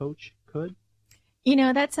male coach could? You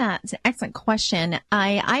know, that's an excellent question.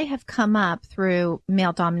 I have come up through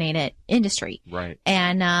male-dominated industry. Right.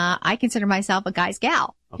 And I consider myself a guy's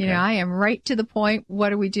gal. Okay. You know, I am right to the point.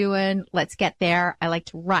 What are we doing? Let's get there. I like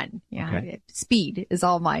to run. You know, okay. Speed is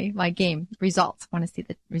all my game. Results. I want to see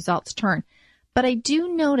the results turn. But I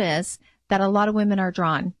do notice that a lot of women are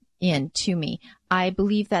drawn in to me. I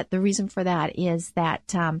believe that the reason for that is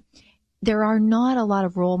that there are not a lot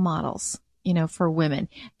of role models, you know, for women.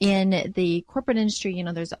 In the corporate industry, you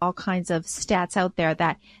know, there's all kinds of stats out there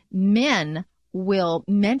that men will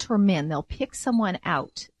mentor men. They'll pick someone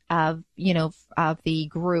out of, you know, of the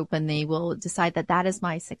group, and they will decide that that is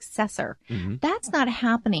my successor. Mm-hmm. That's not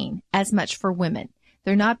happening as much for women.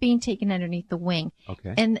 They're not being taken underneath the wing.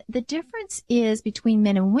 Okay. And the difference is between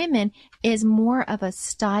men and women is more of a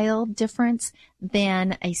style difference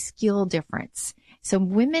than a skill difference. So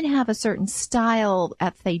women have a certain style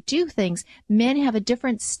if they do things. Men have a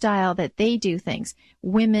different style that they do things.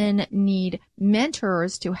 Women need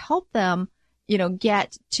mentors to help them, you know,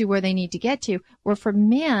 get to where they need to get to. Where for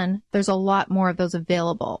men, there's a lot more of those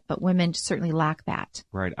available, but women certainly lack that.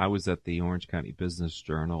 Right. I was at the Orange County Business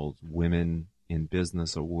Journal's Women in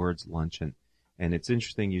Business Awards luncheon. And it's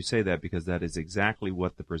interesting you say that because that is exactly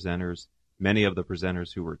what the presenters, many of the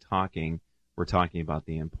presenters who were talking about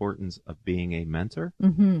the importance of being a mentor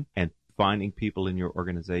mm-hmm. and finding people in your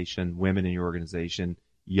organization, women in your organization,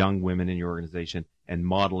 young women in your organization, and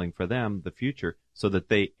modeling for them the future so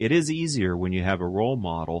that it is easier when you have a role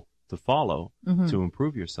model to follow mm-hmm. to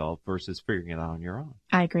improve yourself versus figuring it out on your own.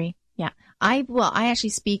 I agree. Yeah. I actually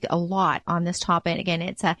speak a lot on this topic. Again,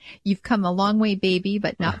 it's you've come a long way, baby,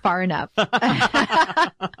 but not far enough. And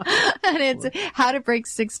it's how to break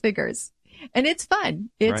six figures. And it's fun.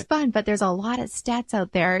 It's fun, but there's a lot of stats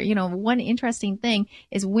out there. You know, one interesting thing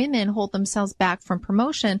is women hold themselves back from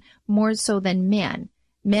promotion more so than men.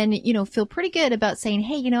 Men, you know, feel pretty good about saying,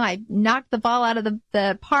 hey, you know, I knocked the ball out of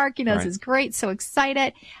the park. You know, This is great. So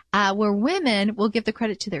excited. Where women will give the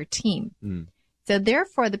credit to their team. Mm. So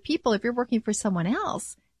therefore, the people, if you're working for someone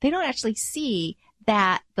else, they don't actually see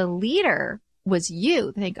that the leader was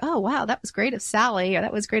you. They think, oh, wow, that was great of Sally, or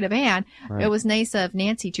that was great of Ann. Right. It was nice of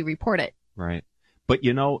Nancy to report it. Right. But,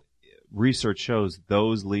 you know, research shows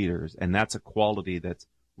those leaders, and that's a quality that's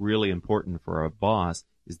really important for a boss,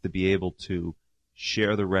 is to be able to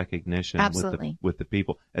share the recognition with the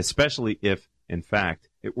people, especially if, in fact,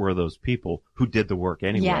 it were those people who did the work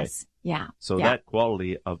anyway. Yes. Yeah. So that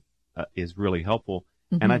quality of is really helpful.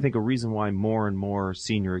 Mm-hmm. And I think a reason why more and more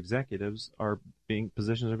senior executives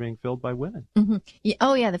positions are being filled by women. Mm-hmm. Yeah,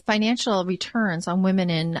 oh yeah, the financial returns on women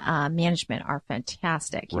in management are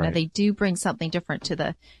fantastic. You know, they do bring something different to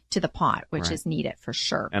the pot, which is needed for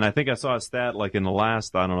sure. And I think I saw a stat like in the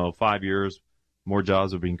last 5 years, more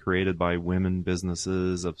jobs are being created by women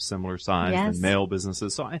businesses of similar size than male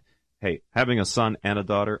businesses. So having a son and a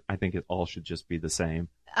daughter, I think it all should just be the same.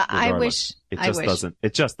 I wish it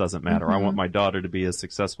just doesn't matter. Mm-hmm. I want my daughter to be as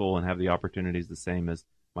successful and have the opportunities the same as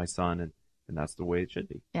my son, and that's the way it should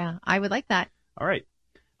be. Yeah, I would like that. All right.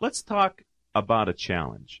 Let's talk about a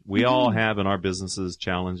challenge. We all have in our businesses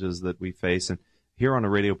challenges that we face, and here on a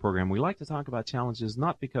radio program, we like to talk about challenges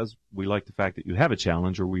not because we like the fact that you have a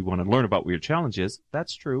challenge or we want to learn about what your challenge is.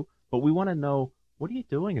 That's true, but we want to know, what are you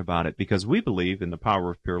doing about it? Because we believe in the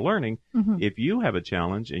power of peer learning. Mm-hmm. If you have a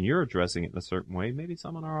challenge and you're addressing it in a certain way, maybe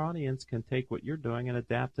someone in our audience can take what you're doing and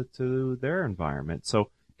adapt it to their environment.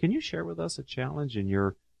 So can you share with us a challenge and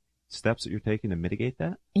your steps that you're taking to mitigate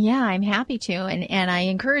that? Yeah, I'm happy to. And I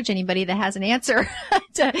encourage anybody that has an answer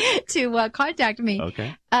to contact me.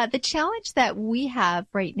 Okay. The challenge that we have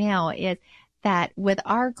right now is that with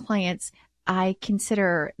our clients, I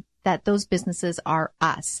consider that those businesses are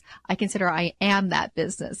us. I consider I am that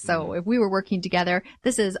business. So if we were working together,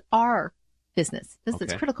 this is our business. This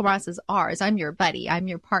is Critical Mass is ours. I'm your buddy. I'm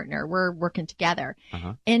your partner. We're working together.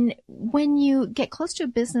 Uh-huh. And when you get close to a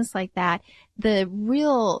business like that, the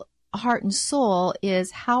real heart and soul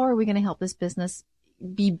is, how are we going to help this business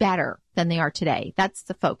be better than they are today? That's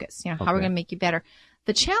the focus. You know, how are we going to make you better?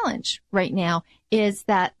 The challenge right now is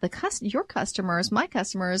that your customers, my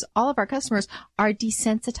customers, all of our customers are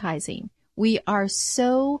desensitizing. We are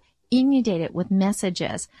so inundated with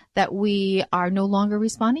messages that we are no longer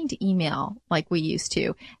responding to email like we used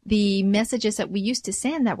to. The messages that we used to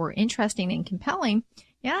send that were interesting and compelling,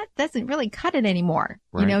 it doesn't really cut it anymore.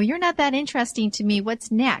 Right. You know, you're not that interesting to me. What's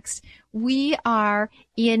next? We are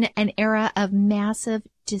in an era of massive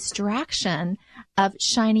distraction, of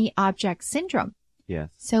shiny object syndrome. Yes.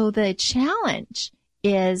 So the challenge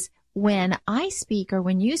is, when I speak or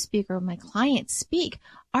when you speak or my clients speak,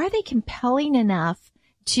 are they compelling enough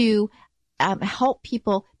to help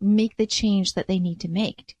people make the change that they need to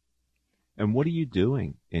make? And what are you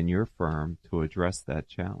doing in your firm to address that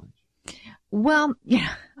challenge? Well,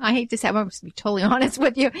 I hate to say, I'm going to be totally honest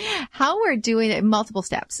with you. How we're doing it, multiple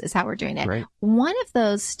steps is how we're doing it. Right. One of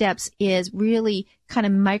those steps is really kind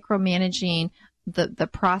of micromanaging the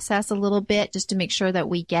process a little bit, just to make sure that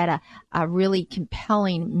we get a really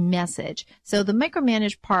compelling message. So the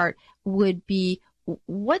micromanage part would be,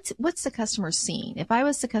 what's the customer seeing? If I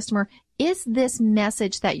was the customer, is this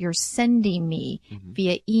message that you're sending me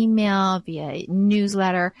via email, via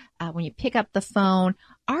newsletter, when you pick up the phone,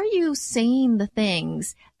 are you saying the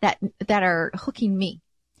things that are hooking me?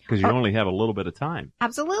 Because you only have a little bit of time.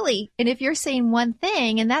 Absolutely. And if you're saying one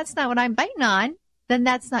thing and that's not what I'm biting on, then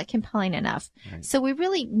that's not compelling enough. Right. So we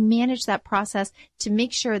really manage that process to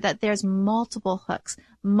make sure that there's multiple hooks,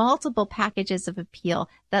 multiple packages of appeal,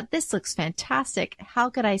 that this looks fantastic. How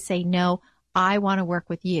could I say, no, I want to work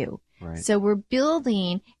with you? Right. So we're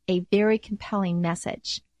building a very compelling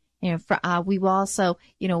message. We will also,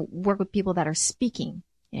 work with people that are speaking,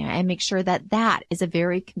 and make sure that that is a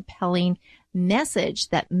very compelling message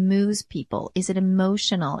that moves people. Is it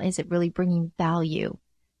emotional? Is it really bringing value?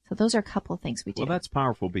 So those are a couple of things we do. Well, that's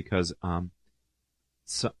powerful because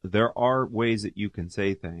there are ways that you can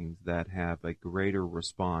say things that have a greater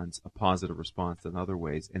response, a positive response, than other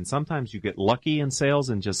ways. And sometimes you get lucky in sales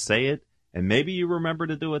and just say it, and maybe you remember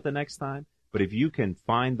to do it the next time. But if you can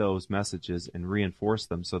find those messages and reinforce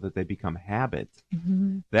them so that they become habits,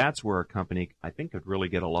 that's where a company, I think, could really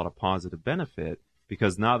get a lot of positive benefit,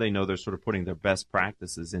 because now they know they're sort of putting their best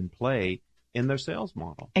practices in play in their sales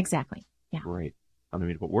model. Exactly. Yeah. Great. I don't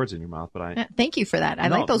mean to put words in your mouth, but Thank you for that. I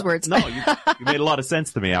like those words. No, you made a lot of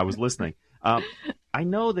sense to me. I was listening. I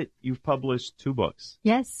know that you've published 2 books.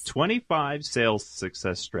 Yes. 25 Sales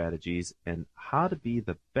Success Strategies and How to Be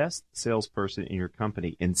the Best Salesperson in Your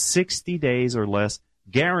Company in 60 Days or Less,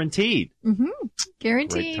 Guaranteed. Mm-hmm.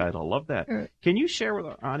 Guaranteed. Great title. Love that. Can you share with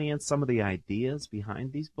our audience some of the ideas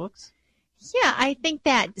behind these books? Yeah, I think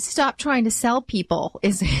that stop trying to sell people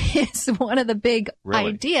is one of the big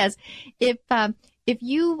ideas. If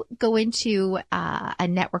you go into a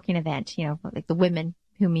networking event, like the Women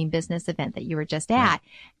Who Mean Business event that you were just at,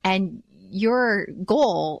 and your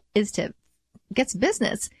goal is to get some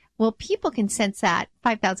business, well, people can sense that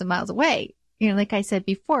 5,000 miles away. Like I said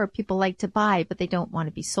before, people like to buy, but they don't want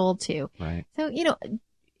to be sold to. Right. So,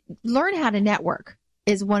 learn how to network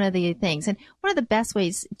is one of the things. And one of the best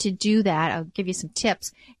ways to do that, I'll give you some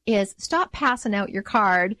tips, is stop passing out your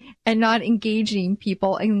card and not engaging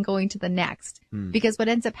people and going to the next. Because what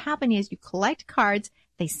ends up happening is you collect cards,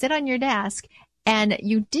 they sit on your desk, and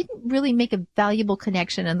you didn't really make a valuable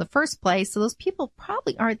connection in the first place. So those people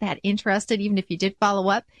probably aren't that interested, even if you did follow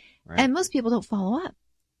up. Right. And most people don't follow up.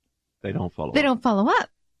 They don't follow up.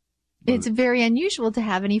 It's very unusual to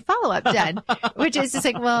have any follow-up done, which is just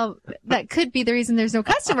like, well, that could be the reason there's no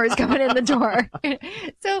customers coming in the door.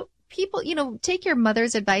 So people, take your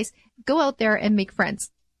mother's advice, go out there and make friends.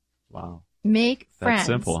 Wow. Make friends. That's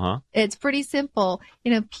simple, huh? It's pretty simple.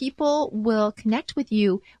 People will connect with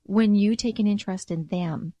you when you take an interest in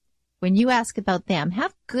them. When you ask about them,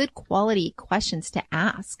 have good quality questions to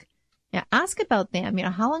ask. Ask about them.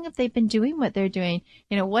 How long have they been doing what they're doing?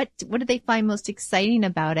 What do they find most exciting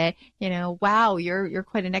about it? Wow, you're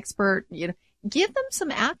quite an expert. Give them some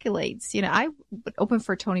accolades. I would open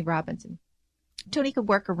for Tony Robbins. Tony could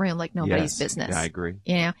work a room like nobody's business. Yeah, I agree.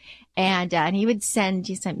 And he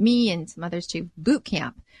sent me and some others to boot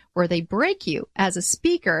camp where they break you as a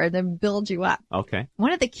speaker and then build you up. Okay.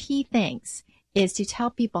 One of the key things is to tell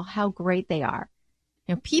people how great they are.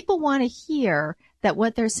 People want to hear that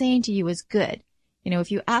what they're saying to you is good.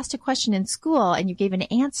 If you asked a question in school and you gave an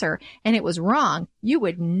answer and it was wrong, you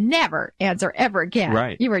would never answer ever again.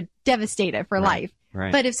 Right. You were devastated for life.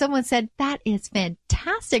 Right. But if someone said, that is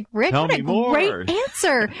fantastic, Rick, Tell what a me more. great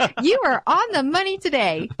answer. You are on the money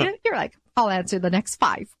today. You're like, I'll answer the next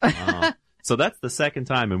 5. So that's the second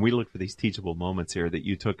time, and we look for these teachable moments here that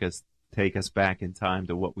you take us back in time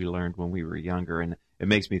to what we learned when we were younger. And it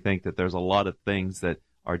makes me think that there's a lot of things that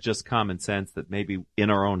are just common sense that maybe in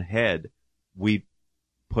our own head we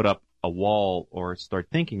put up a wall or start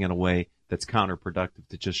thinking in a way that's counterproductive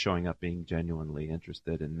to just showing up being genuinely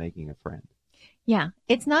interested in making a friend. Yeah.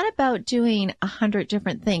 It's not about doing 100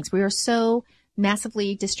 different things. We are so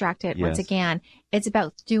massively distracted. Yes. Once again, it's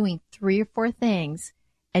about doing 3 or 4 things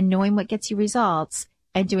and knowing what gets you results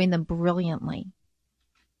and doing them brilliantly.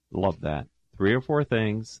 Love that. 3 or 4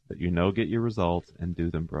 things that get you results and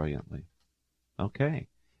do them brilliantly. Okay.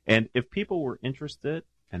 And if people were interested,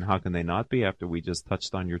 and how can they not be after we just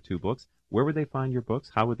touched on your 2 books, where would they find your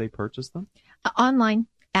books? How would they purchase them? Online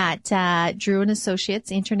at Drew and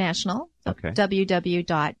Associates International. Okay.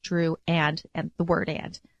 www.drew and the word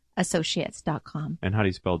and associates.com. And how do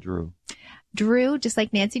you spell Drew? Drew, just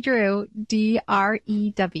like Nancy Drew, Drew.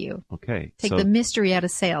 Okay. Take the mystery out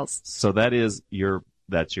of sales. So that's your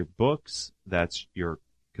books, that's your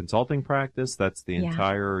consulting practice, that's the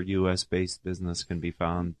entire U.S.-based business can be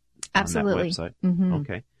found on that website. Mm-hmm.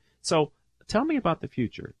 Okay. So tell me about the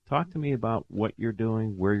future. Talk to me about what you're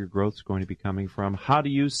doing, where your growth is going to be coming from. How do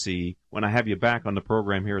you see, when I have you back on the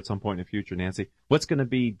program here at some point in the future, Nancy, what's going to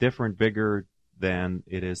be different, bigger than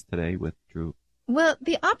it is today with Drew? Well,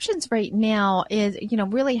 the options right now is,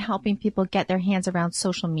 really helping people get their hands around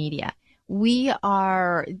social media. We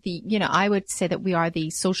are I would say that we are the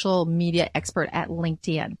social media expert at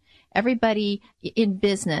LinkedIn. Everybody in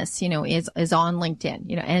business, is on LinkedIn,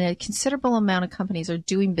 and a considerable amount of companies are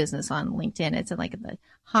doing business on LinkedIn. It's in the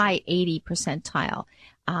high 80 percentile.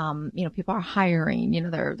 People are hiring,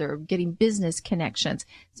 they're getting business connections,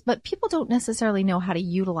 but people don't necessarily know how to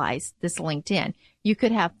utilize this LinkedIn. You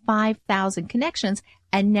could have 5,000 connections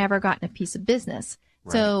and never gotten a piece of business.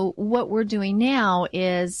 Right. So what we're doing now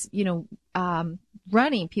is,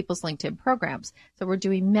 running people's LinkedIn programs. So we're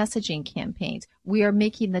doing messaging campaigns. We are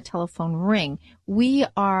making the telephone ring. We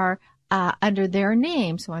are under their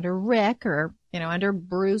name, so under Rick or, under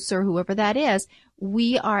Bruce or whoever that is,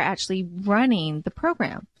 we are actually running the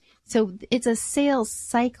program. So it's a sales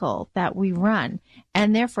cycle that we run,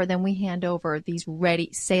 and therefore then we hand over these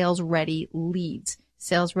sales-ready leads.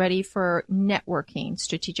 Sales ready for networking,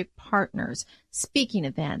 strategic partners, speaking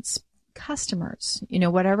events, customers,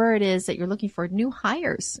 whatever it is that you're looking for, new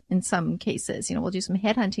hires in some cases. We'll do some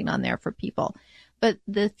headhunting on there for people. But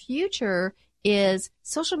the future is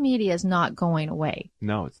social media is not going away.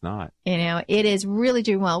 No, it's not. It is really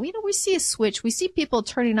doing well. We see a switch. We see people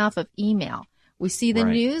turning off of email. We see the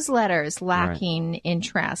newsletters lacking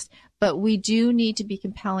interest. But we do need to be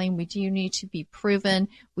compelling. We do need to be proven.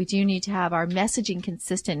 We do need to have our messaging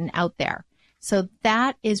consistent and out there. So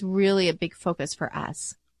that is really a big focus for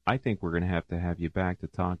us. I think we're going to have you back to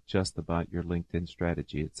talk just about your LinkedIn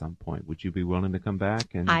strategy at some point. Would you be willing to come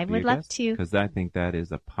back? And I would love to. Because I think that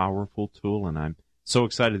is a powerful tool, and I'm so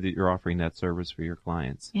excited that you're offering that service for your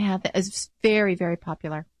clients. Yeah, that is very, very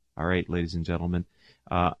popular. All right, ladies and gentlemen,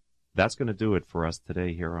 that's going to do it for us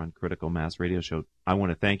today here on Critical Mass Radio Show. I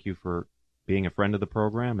want to thank you for being a friend of the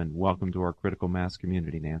program, and welcome to our Critical Mass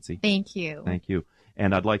community, Nancy. Thank you. Thank you.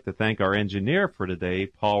 And I'd like to thank our engineer for today,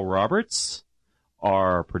 Paul Roberts.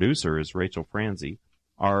 Our producer is Rachel Franzi.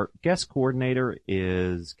 Our guest coordinator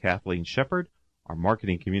is Kathleen Shepard. Our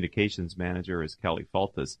marketing communications manager is Kelly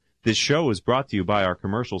Faltas. This show is brought to you by our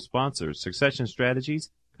commercial sponsors, Succession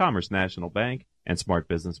Strategies, Commerce National Bank, and Smart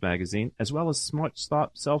Business Magazine, as well as Smart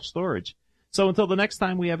Stop Self-Storage. So until the next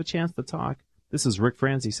time we have a chance to talk, this is Rick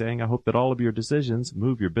Franzi saying I hope that all of your decisions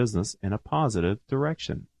move your business in a positive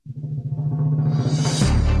direction.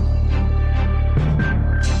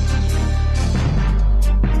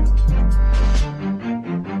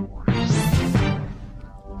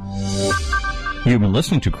 You've been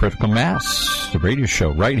listening to Critical Mass, the radio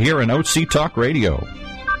show right here on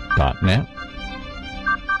OCTalkRadio.net.